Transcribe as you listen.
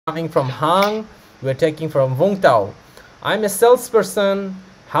coming from Hoan. We're taking from Vung Tau. I'm a salesperson.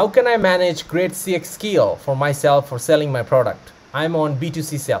 How can I manage great CX skill for myself for selling my product? I'm on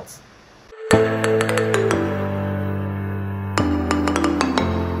B2C sales.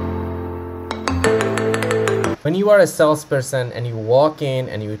 When you are a salesperson and you walk in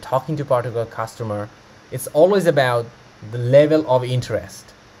and you're talking to a particular customer, it's always about the level of interest.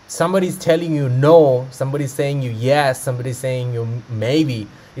 Somebody's telling you no, somebody's saying you yes, somebody's saying you maybe.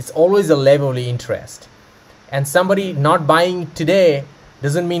 It's always a level of interest. And somebody not buying today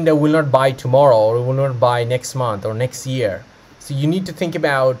doesn't mean they will not buy tomorrow or will not buy next month or next year. So you need to think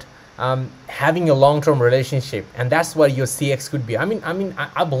about having a long-term relationship, and that's what your CX could be. I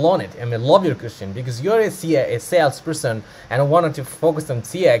belong it. I love your question because you're a salesperson and I wanted to focus on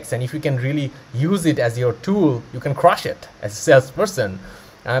CX, and if you can really use it as your tool, you can crush it as a salesperson.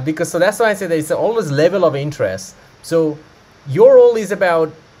 So that's why I say there's always level of interest. So your role is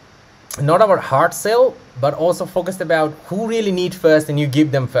about not about hard sell, but also focused about who really need first, and you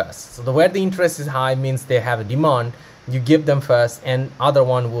give them first. So where the interest is high means they have a demand, you give them first, and other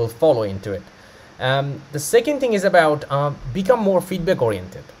one will follow into it. The second thing is about become more feedback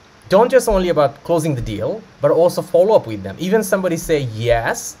oriented. Don't just only about closing the deal, but also follow up with them. Even somebody say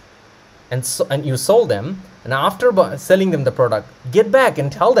yes, and you sold them, and after selling them the product, get back and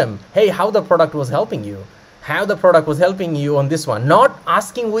tell them, hey, how the product was helping you, how the product was helping you on this one. Not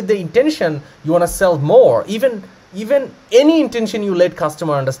asking with the intention you want to sell more. Even any intention, you let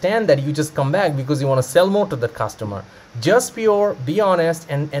customer understand that you just come back because you want to sell more to that customer. Just be honest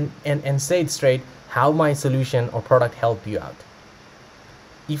and say it straight, how my solution or product help you out.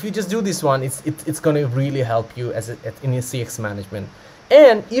 If you just do this one, it's going to really help you in your CX management.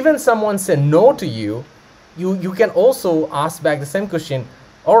 And even someone said no to you, you can also ask back the same question.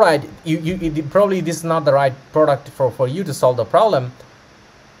 All right, you probably this is not the right product for you to solve the problem.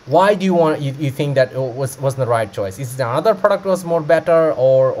 Why do you think that it wasn't the right choice? Is the other product was more better,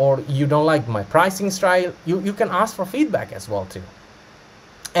 or you don't like my pricing style? You can ask for feedback as well too.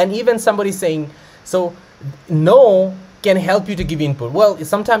 And even somebody saying so no can help you to give input. Well,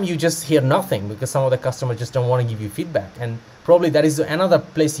 sometimes you just hear nothing because some of the customers just don't want to give you feedback, and probably that is another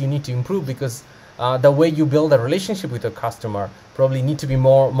place you need to improve, because the way you build a relationship with your customer probably need to be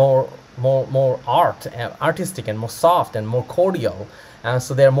more artistic and more soft and more cordial,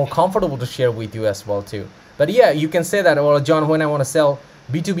 so they're more comfortable to share with you as well too. But yeah, you can say that, well, John, when I want to sell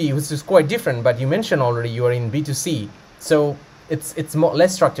B2B, which is quite different, but you mentioned already you are in B2C, so it's more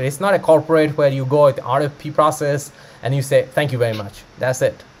less structured. It's not a corporate where you go at the RFP process and you say thank you very much, that's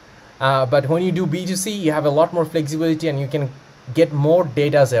it. But when you do B2C, you have a lot more flexibility and you can get more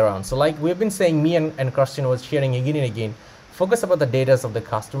data around. So like we've been saying, me and Christian was sharing again and again, focus about the data of the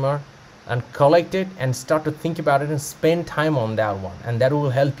customer and collect it and start to think about it and spend time on that one, and that will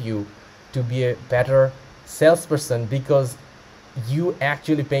help you to be a better salesperson, because you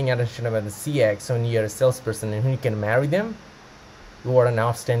actually paying attention about the CX when you're a salesperson, and when you can marry them, you are an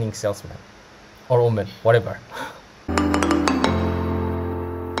outstanding salesman or woman, whatever.